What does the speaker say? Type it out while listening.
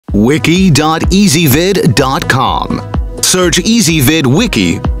wiki.ezvid.com. Search EZVid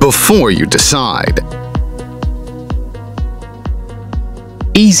Wiki before you decide.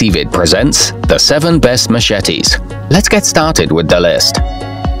 EZVid presents the 7 best machetes. Let's get started with the list.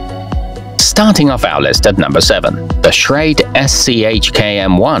 Starting off our list at number 7, the Schrade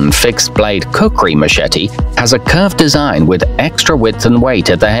SCHKM1 fixed blade cookery machete has a curved design with extra width and weight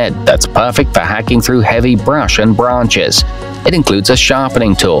at the head that's perfect for hacking through heavy brush and branches. It includes a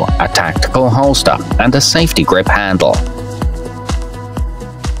sharpening tool, a tactical holster, and a safety grip handle.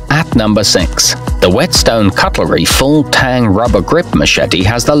 At number 6, the Whetstone Cutlery Full Tang Rubber Grip Machete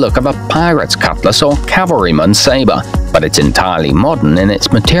has the look of a pirate's cutlass or cavalryman's saber, but it's entirely modern in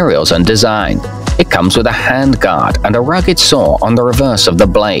its materials and design. It comes with a hand guard and a rugged saw on the reverse of the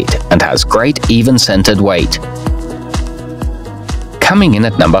blade, and has great even-centered weight. Coming in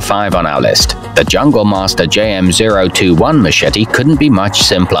at number 5 on our list, the Jungle Master JM021 machete couldn't be much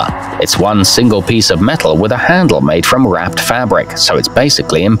simpler. It's one single piece of metal with a handle made from wrapped fabric, so it's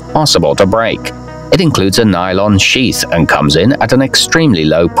basically impossible to break. It includes a nylon sheath and comes in at an extremely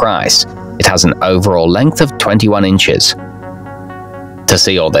low price. It has an overall length of 21 inches. To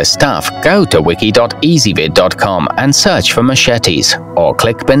see all this stuff, go to wiki.ezvid.com and search for machetes, or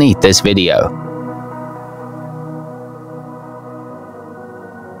click beneath this video.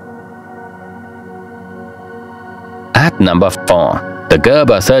 At number 4, the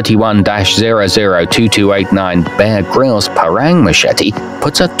Gerber 31-002289 Bear Grylls Parang machete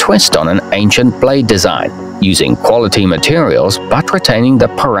puts a twist on an ancient blade design, using quality materials but retaining the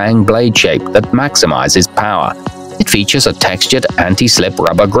parang blade shape that maximizes power. It features a textured anti-slip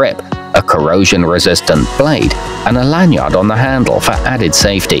rubber grip, a corrosion-resistant blade, and a lanyard on the handle for added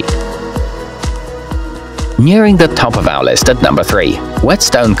safety. Nearing the top of our list at number 3,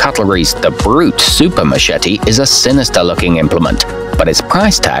 Whetstone Cutlery's The Brute Super Machete is a sinister-looking implement, but its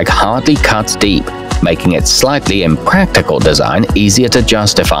price tag hardly cuts deep, making its slightly impractical design easier to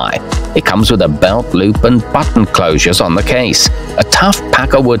justify. It comes with a belt loop and button closures on the case, a tough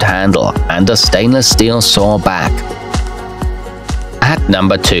packer wood handle, and a stainless steel saw back. At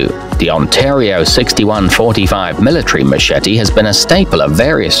number 2, the Ontario 6145 military machete has been a staple of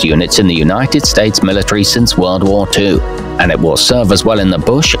various units in the United States military since World War II, and it will serve as well in the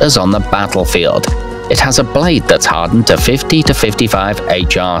bush as on the battlefield. It has a blade that's hardened to 50 to 55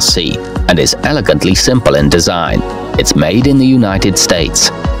 HRC and is elegantly simple in design. It's made in the United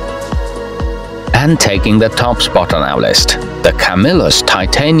States. And taking the top spot on our list, the Camillus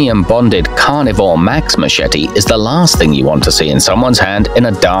titanium-bonded Carnivore Max machete is the last thing you want to see in someone's hand in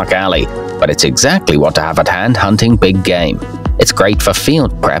a dark alley, but it's exactly what to have at hand hunting big game. It's great for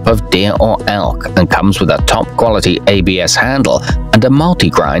field prep of deer or elk and comes with a top-quality ABS handle and a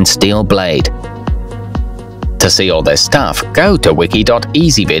multi-grind steel blade. To see all this stuff, go to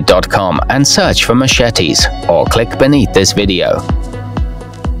wiki.ezvid.com and search for machetes, or click beneath this video.